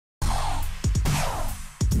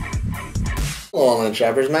Hello online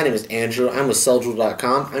shoppers, my name is Andrew. I'm with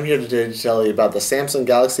selljewel.com. I'm here today to tell you about the Samsung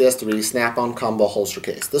Galaxy S3 Snap-on Combo Holster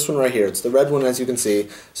Case. This one right here, it's the red one as you can see.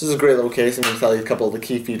 This is a great little case. I'm going to tell you a couple of the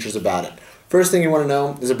key features about it. First thing you want to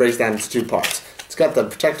know is it breaks down into two parts. It's got the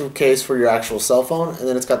protective case for your actual cell phone, and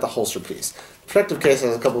then it's got the holster piece. The protective case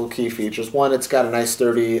has a couple of key features. One, it's got a nice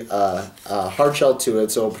sturdy hard shell to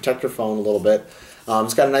it, so it'll protect your phone a little bit.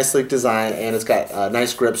 It's got a nice sleek design, and it's got a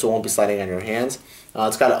nice grip so it won't be sliding on your hands.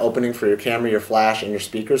 It's got an opening for your camera, your flash, and your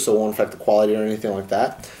speakers, so it won't affect the quality or anything like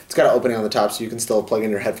that. It's got an opening on the top so you can still plug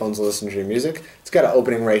in your headphones and listen to your music. It's got an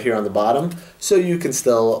opening right here on the bottom so you can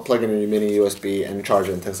still plug in your mini USB and charge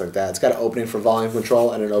it and things like that. It's got an opening for volume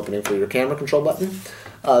control and an opening for your camera control button.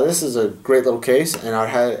 This is a great little case,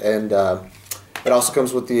 and it also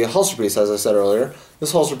comes with the holster piece, as I said earlier.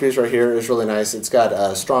 This holster piece right here is really nice. It's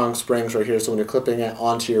got strong springs right here, so when you're clipping it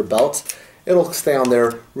onto your belt, it'll stay on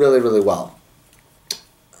there really, really well.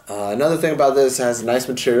 Another thing about this, it has a nice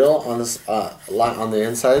material on this on the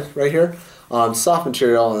inside right here. Soft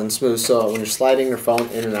material and smooth, so when you're sliding your phone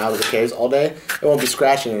in and out of the case all day, it won't be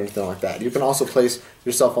scratching or anything like that. You can also place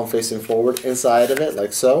your cell phone facing forward inside of it,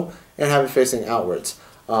 like so, and have it facing outwards.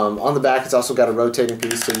 On the back, it's also got a rotating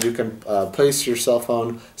piece, so you can place your cell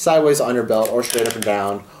phone sideways on your belt or straight up and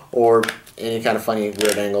down, or any kind of funny,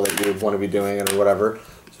 weird angle that you would want to be doing or whatever.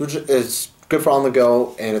 So it's good for on the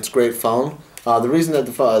go, and it's a great phone. The reason that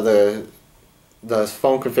the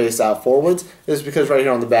phone can face out forwards is because right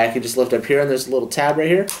here on the back, you just lift up here, and there's a little tab right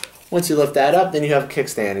here. Once you lift that up, then you have a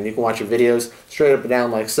kickstand, and you can watch your videos straight up and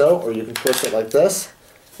down like so, or you can twist it like this,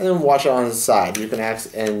 and then watch it on the side. You can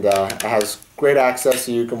it has great access,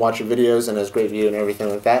 so you can watch your videos and has great view and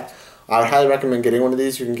everything like that. I would highly recommend getting one of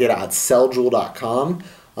these. You can get it at selljewel.com.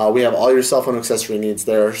 We have all your cell phone accessory needs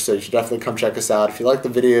there, so you should definitely come check us out. If you like the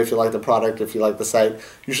video, if you like the product, if you like the site,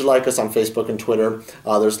 you should like us on Facebook and Twitter.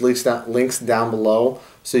 There's links down below,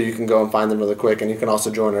 so you can go and find them really quick, and you can also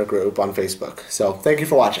join our group on Facebook. So thank you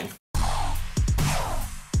for watching.